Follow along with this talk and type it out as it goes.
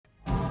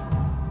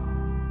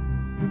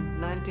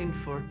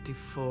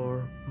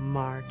1944,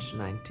 March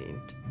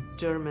 19th,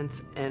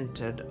 Germans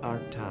entered our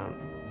town.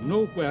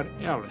 Nowhere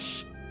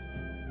else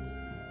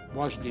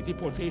was the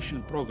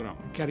deportation program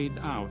carried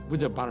out with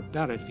the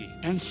barbarity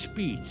and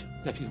speed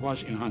that it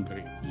was in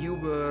Hungary. You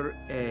were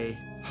a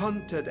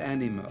hunted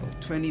animal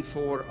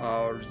 24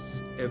 hours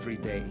every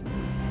day.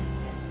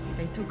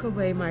 They took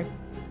away my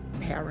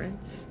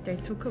parents. They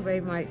took away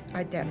my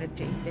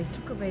identity. They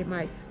took away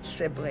my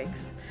siblings.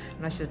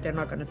 And I said, they're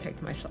not going to take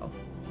my soul.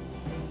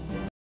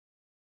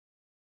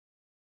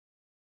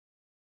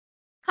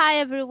 Hi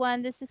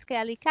everyone, this is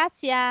Kelly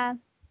Katia.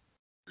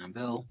 I'm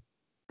Bill.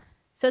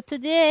 So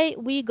today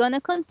we're gonna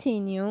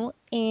continue,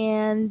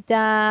 and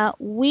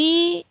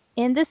we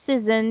in the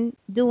season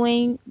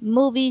doing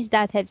movies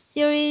that have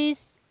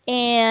series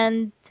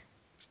and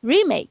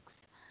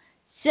remakes.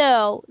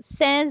 So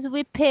since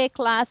we picked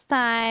last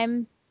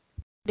time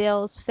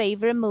Bill's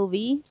favorite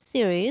movie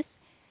series,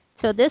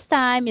 so this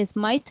time is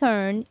my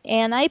turn,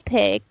 and I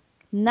picked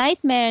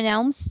Nightmare on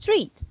Elm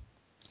Street.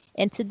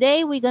 And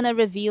today we're gonna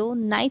review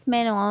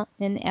Nightmare on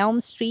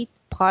Elm Street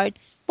Part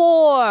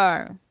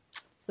 4.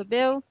 So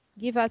Bill,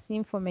 give us the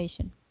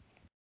information.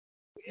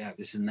 Yeah,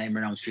 this is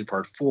Nightmare on Elm Street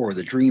Part 4,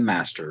 The Dream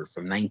Master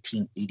from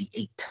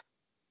 1988.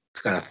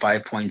 It's got a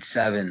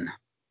 5.7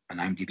 on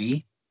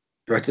IMDb.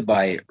 Directed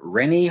by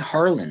Rennie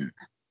Harlin.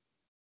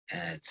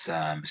 And it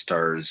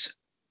stars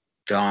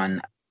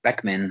John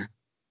Beckman,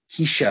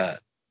 Keisha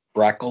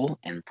Brackle,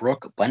 and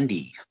Brooke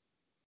Bundy.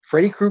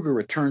 Freddy Krueger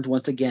returns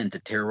once again to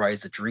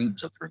terrorize the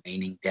dreams of the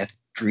remaining death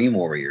dream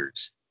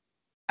warriors,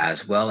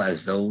 as well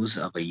as those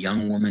of a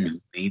young woman who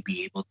may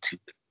be able to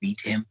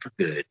defeat him for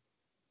good.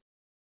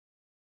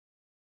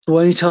 So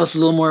why don't you tell us a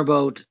little more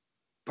about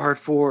Part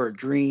 4,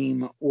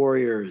 Dream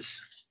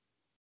Warriors?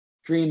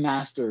 Dream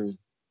Masters.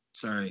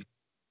 Sorry.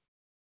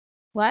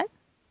 What?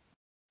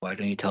 Why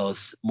don't you tell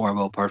us more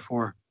about Part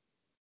 4?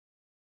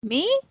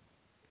 Me?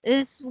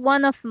 It's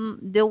one of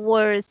the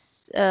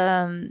worst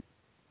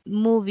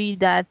movie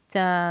that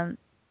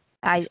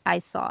I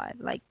saw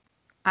it. Like,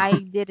 I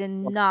did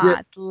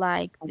not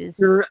like this.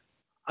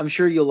 I'm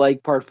sure you'll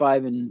like Part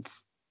 5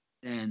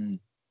 and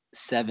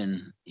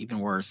 7 even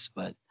worse.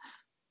 But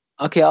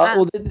okay,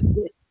 well,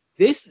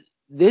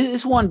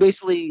 this one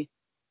basically,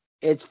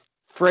 it's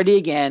Freddy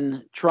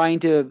again trying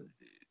to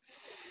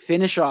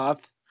finish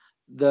off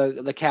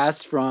the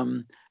cast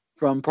from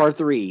Part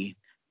 3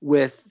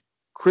 with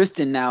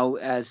Kristen now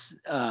as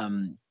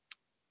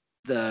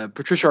the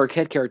Patricia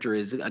Arquette character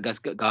is, I guess,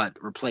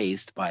 got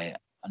replaced by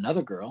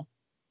another girl,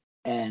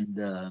 and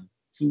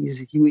he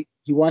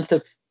wants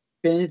to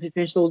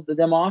finish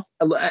them off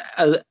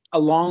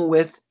along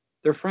with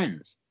their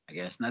friends, I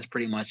guess, and that's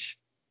pretty much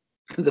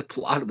the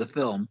plot of the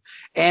film.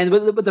 And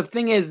but the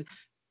thing is,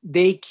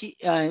 they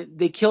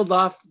killed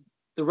off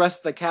the rest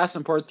of the cast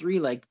in Part 3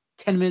 like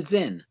 10 minutes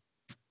in.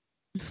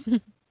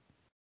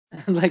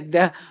 Like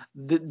that,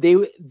 they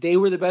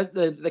were the best.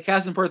 The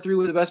cast in Part 3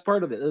 were the best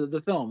part of it, the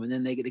film, and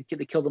then they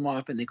killed them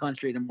off, and they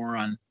concentrated more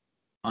on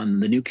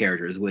the new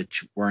characters,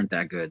 which weren't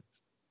that good.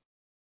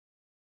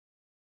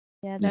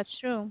 Yeah, that's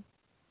true.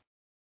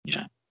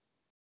 Yeah,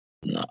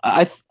 no,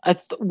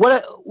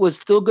 what was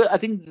still good. I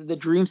think the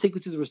dream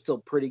sequences were still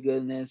pretty good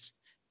in this.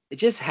 It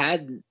just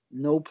had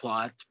no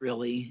plot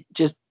really.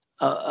 Just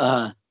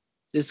it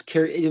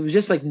was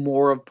just like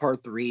more of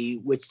Part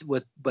 3,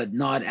 but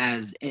not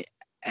as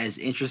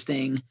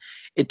interesting.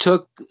 It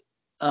took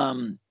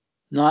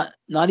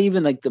not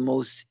even like the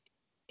most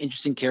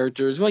interesting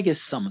characters. Well, I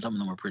guess some of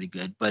them were pretty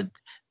good, but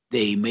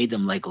they made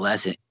them like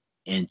less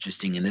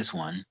interesting in this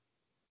one.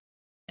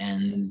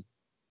 And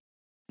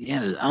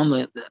yeah, I don't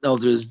know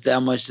if there's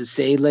that much to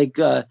say. Like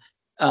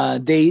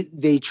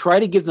they try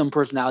to give them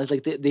personalities.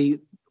 Like they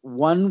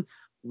one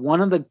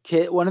of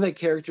the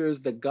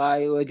characters, the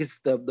guy, I guess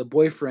the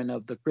boyfriend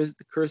of the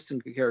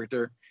Kirsten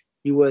character,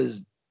 he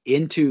was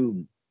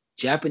into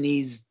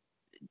Japanese.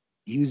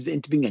 He was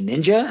into being a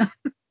ninja.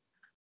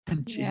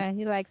 Yeah,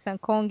 he likes some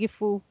kung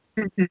fu.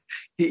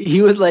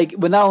 He was like,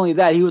 but not only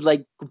that, he was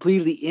like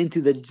completely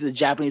into the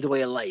Japanese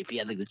way of life. He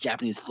had like the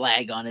Japanese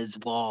flag on his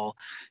wall.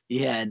 He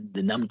had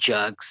the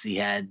nunchucks. He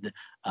had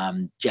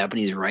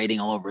Japanese writing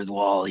all over his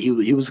wall.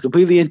 He was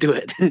completely into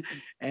it,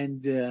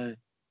 and to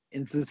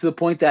the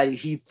point that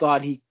he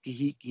thought he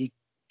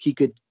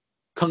could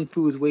kung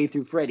fu his way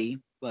through Freddy,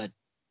 but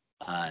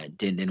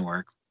didn't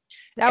work.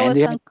 That was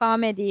some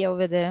comedy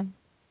over there.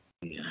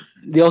 Yeah.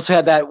 They also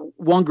had that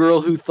one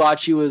girl who thought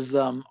she was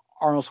Arnold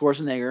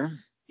Schwarzenegger,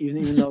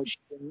 even though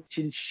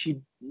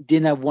she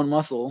didn't have one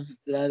muscle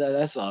that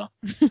I saw.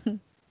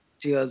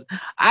 She goes,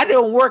 "I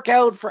don't work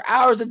out for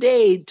hours a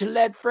day to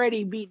let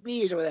Freddy beat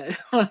me," or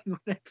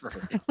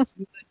whatever.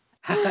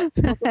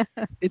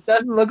 It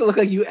doesn't look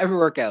like you ever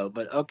work out,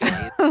 but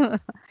okay.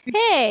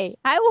 Hey,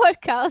 I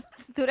work out.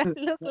 Do I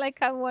look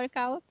like I work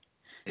out?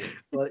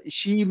 Well,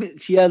 she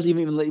has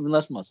even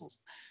less muscles.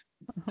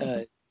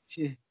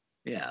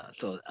 Yeah,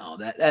 so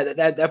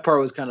that part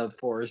was kind of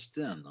forced.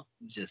 I don't know,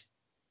 just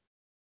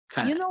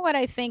kind of. You know what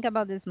I think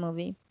about this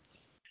movie?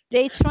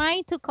 They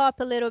trying to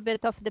copy a little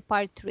bit of the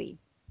Part 3,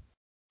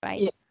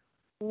 right? Yeah.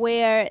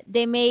 where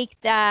they make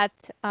that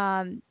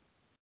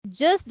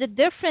just the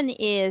difference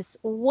is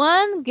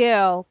one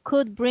girl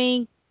could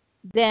bring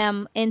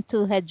them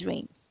into her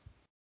dreams.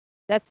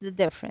 That's the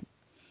difference.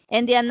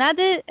 And the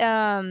another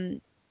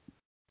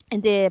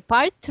in the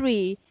part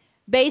 3,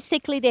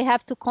 basically they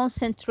have to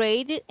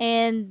concentrate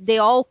and they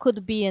all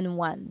could be in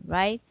one,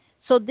 right?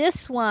 So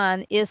this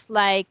one is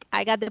like,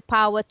 I got the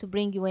power to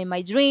bring you in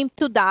my dream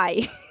to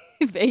die,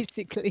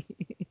 basically,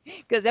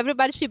 because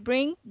everybody should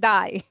bring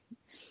die.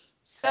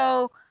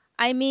 So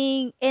I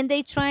mean, and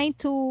they trying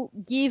to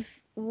give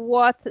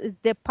what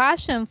the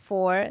passion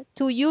for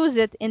to use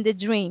it in the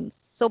dreams.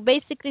 So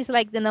basically it's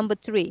like the number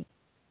 3.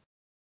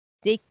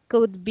 They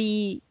could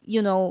be,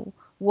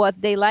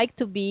 what they like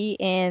to be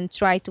and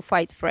try to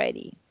fight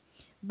Freddy.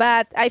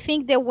 But I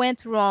think they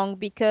went wrong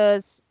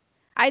because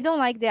I don't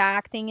like the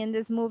acting in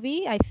this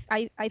movie.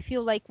 I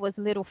feel like was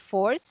a little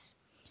forced.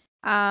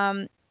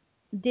 Um,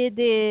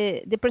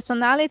 the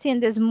personality in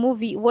this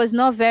movie was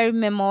not very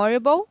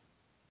memorable.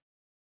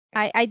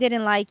 I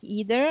didn't like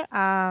either.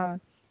 And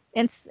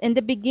in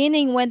the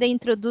beginning, when they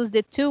introduced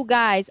the 2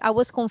 guys, I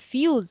was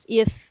confused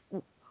if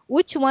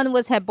which one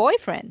was her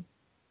boyfriend.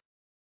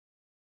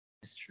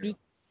 It's true.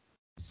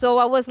 So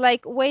I was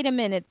like, wait a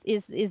minute,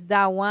 is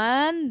that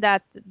one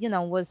that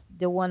was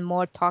the one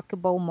more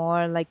talkable,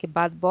 more like a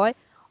bad boy,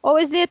 or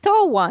is the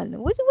tall one?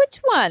 Which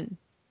one?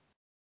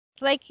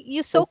 It's like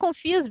you're so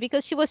confused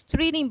because she was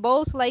treating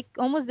both like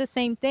almost the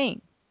same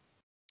thing.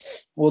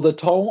 Well, the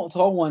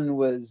tall one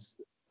was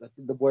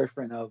the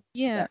boyfriend of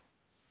Yeah.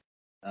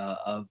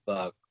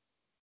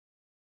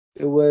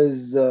 It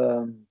was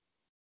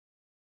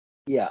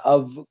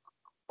of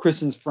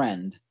Kristen's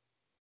friend.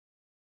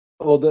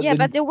 Well,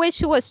 but the way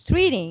she was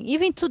treating,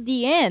 even to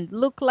the end,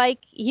 looked like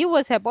he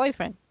was her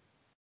boyfriend.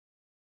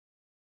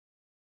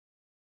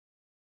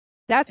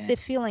 That's the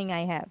feeling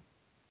I have.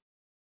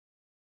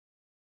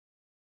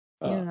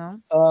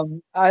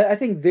 I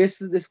think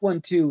this one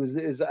too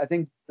is I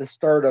think the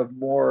start of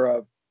more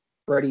of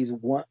Freddy's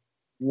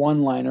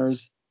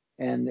one-liners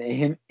and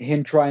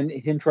him trying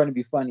to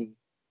be funny.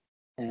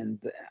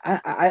 And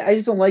I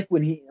just don't like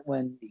when he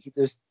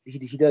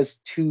does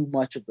too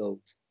much of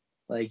those.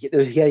 Like he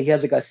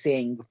has like a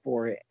saying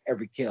before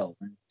every kill,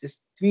 and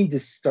just to me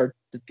just start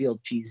to feel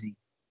cheesy.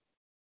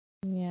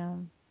 Yeah.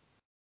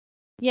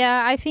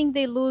 Yeah, I think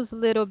they lose a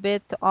little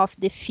bit of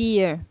the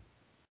fear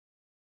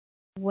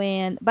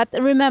but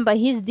remember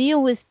his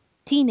deal with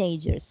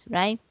teenagers,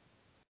 right?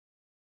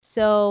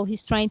 So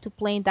he's trying to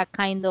play that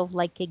kind of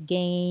like a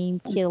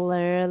game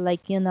killer,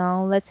 like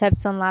let's have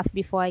some laugh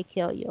before I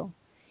kill you.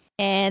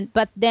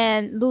 But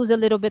then lose a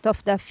little bit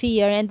of the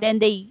fear, and then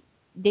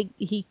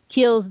he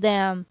kills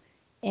them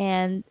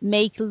and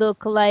make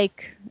look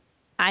like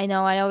I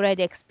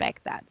already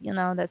expect that,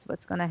 that's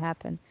what's gonna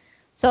happen.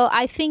 So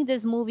I think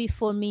this movie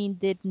for me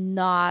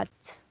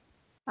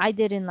I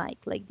didn't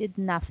like did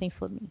nothing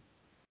for me.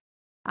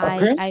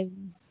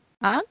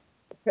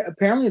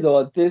 Apparently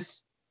though,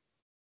 this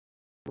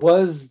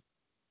was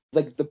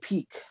like the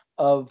peak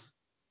of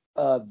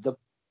the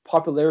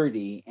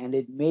popularity, and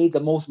it made the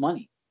most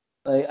money.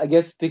 I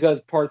guess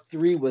because part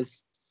 3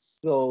 was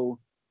so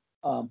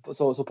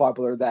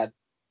popular that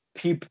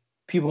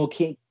people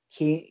came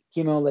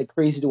out like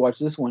crazy to watch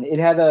this one. It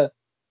had a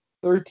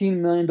 $13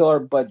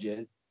 million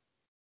budget,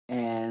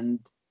 and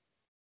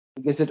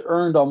I guess it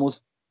earned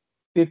almost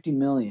 $50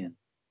 million.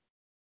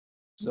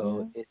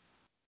 So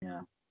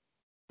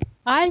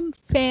I'm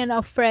fan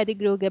of Freddy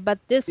Krueger, but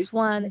this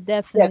one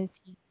definitely.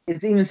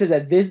 It even said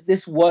that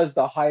this was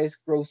the highest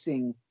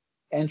grossing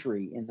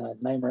entry in the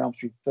Nightmare on Elm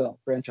Street film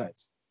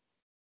franchise.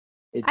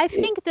 I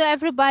think that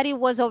everybody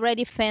was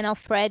already fan of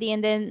Freddy,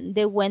 and then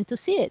they went to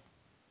see it.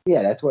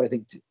 Yeah, that's what I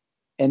think too.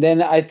 And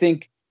then I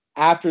think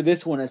after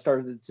this one, it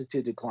started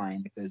to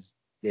decline because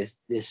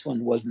this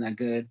one wasn't that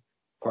good.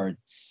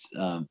 Parts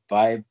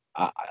 5,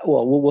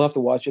 we'll have to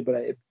watch it, but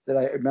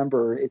I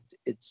remember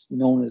it's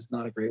known as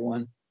not a great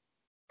one.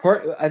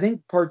 I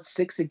think part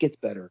 6 it gets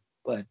better,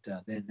 but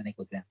then it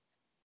goes down.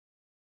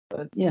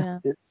 But yeah.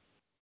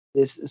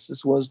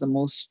 This was the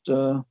most.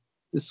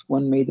 This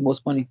one made the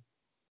most money.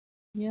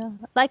 Yeah,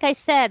 like I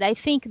said, I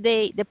think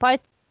the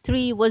part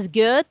 3 was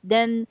good.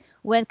 Then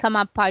when come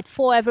up part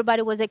 4,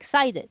 everybody was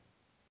excited.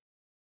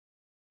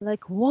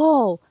 Like,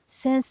 whoa!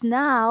 Since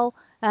now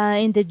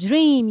in the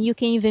dream you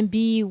can even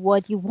be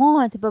what you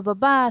want, blah blah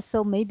blah.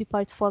 So maybe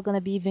part 4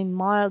 gonna be even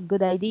more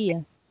good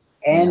idea.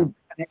 And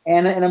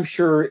I'm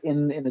sure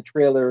in the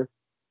trailer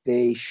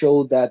they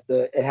showed that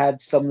it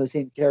had some of the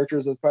same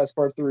characters as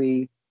part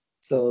 3.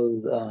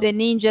 So the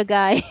ninja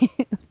guy.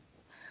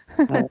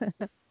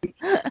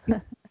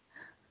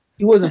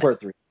 He wasn't part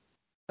 3.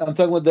 I'm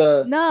talking about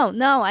the.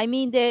 No. I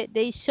mean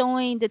they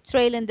showing the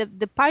trailer and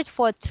the part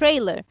 4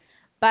 trailer,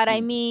 but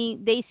I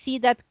mean they see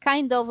that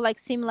kind of like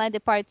similar to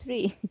part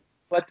 3.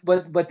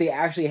 But they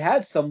actually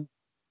had some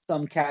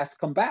cast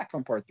come back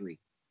from part 3.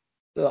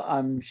 So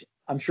I'm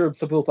sure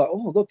some people thought,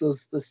 oh look,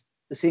 the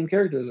same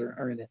characters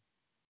are in it.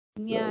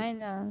 Yeah, so. I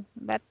know,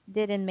 but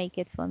didn't make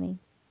it for me.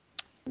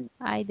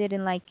 I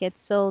didn't like it.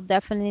 So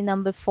definitely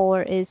number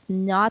 4 is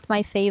not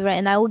my favorite,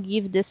 and I will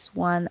give this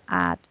one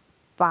at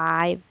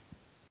 5.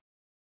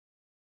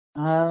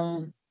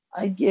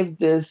 I give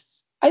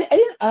this. I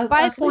didn't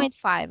honestly.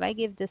 5.5. I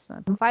give this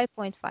one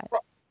 5.5.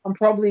 I'm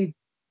probably.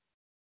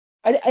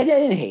 I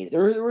didn't hate it.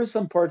 There were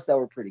some parts that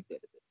were pretty good,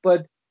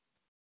 but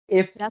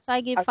if That's why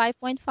I give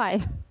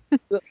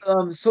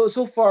 5.5.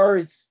 so far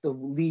it's the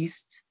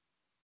least.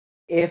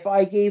 If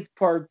I gave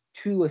part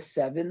 2 a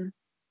 7,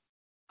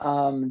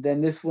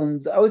 then this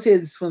one's. I would say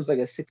this one's like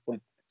a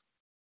 6.5.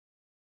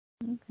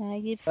 Okay,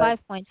 I give But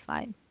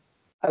 5.5.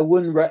 I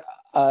wouldn't.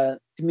 To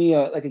me,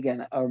 like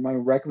again, my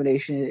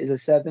recommendation is a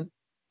 7,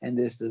 and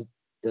this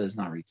does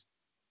not reach.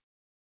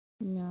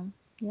 Yeah,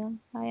 yeah,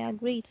 I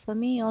agreed. For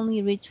me,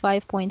 only reach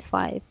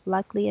 5.5.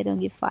 Luckily, I don't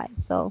give 5.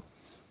 So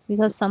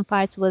because some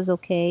parts was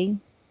okay.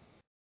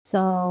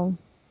 So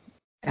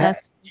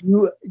that's.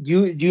 Do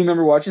you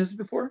remember watching this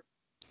before?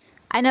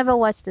 I never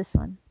watched this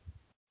one.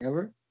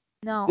 Never.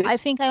 No, I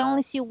This think I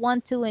only see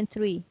 1, 2, and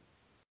 3.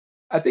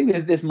 I think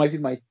this might be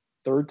my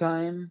third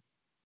time.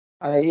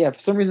 For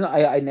some reason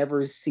I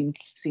never seem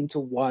to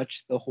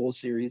watch the whole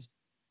series.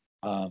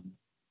 I'm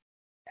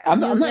You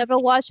not never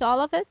watch all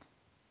of it?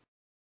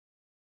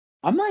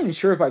 I'm not even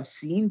sure if I've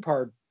seen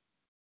part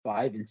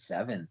 5 and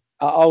 7.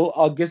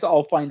 I'll guess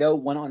I'll find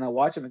out when I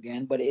watch them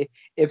again. But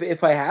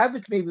if I have,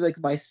 it's maybe like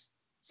my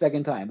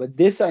second time. But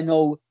this I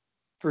know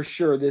for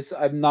sure. This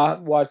I've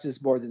not watched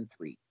this more than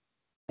 3,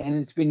 and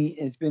it's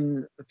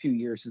been a few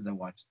years since I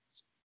watched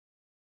this.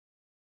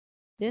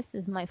 This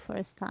is my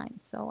first time,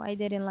 so I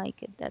didn't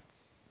like it.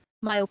 That's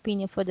my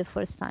opinion for the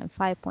first time,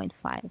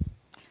 5.5.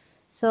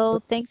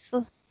 So thanks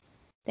for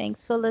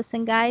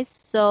listening, guys.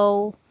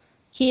 So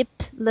keep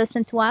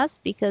listening to us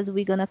because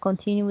we're gonna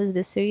continue with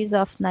the series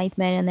of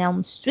Nightmare on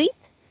Elm Street.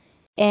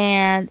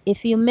 And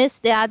if you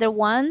missed the other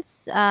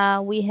ones,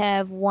 we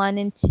have 1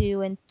 and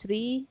 2 and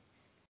 3.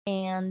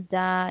 And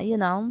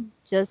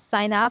just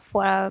sign up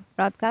for our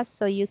broadcast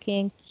so you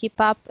can keep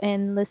up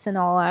and listen to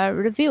our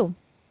review.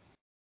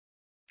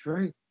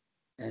 Right.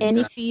 And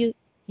if you,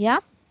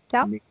 yeah,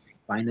 tell.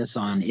 Find us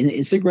on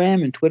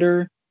Instagram and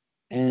Twitter,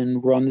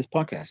 and we're on this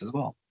podcast as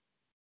well.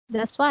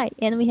 That's right.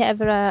 And we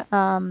have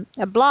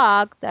a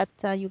blog that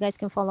you guys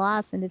can follow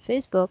us in the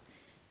Facebook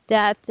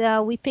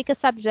that we pick a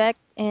subject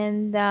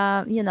and,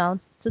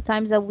 2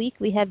 times a week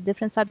we have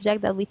different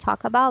subject that we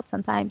talk about.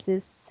 Sometimes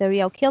it's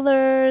serial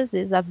killers,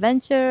 it's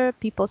adventure,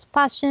 people's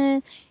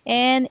passion,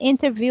 and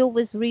interview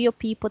with real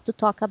people to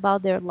talk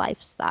about their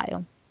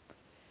lifestyle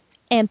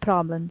and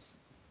problems.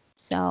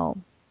 So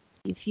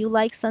if you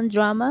like some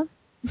drama,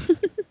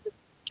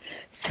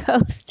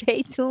 so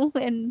stay tuned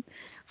and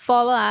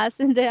follow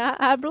us in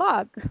our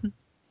blog.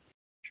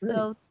 Sure.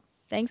 So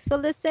thanks for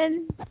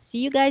listening. See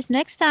you guys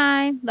next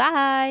time.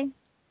 Bye.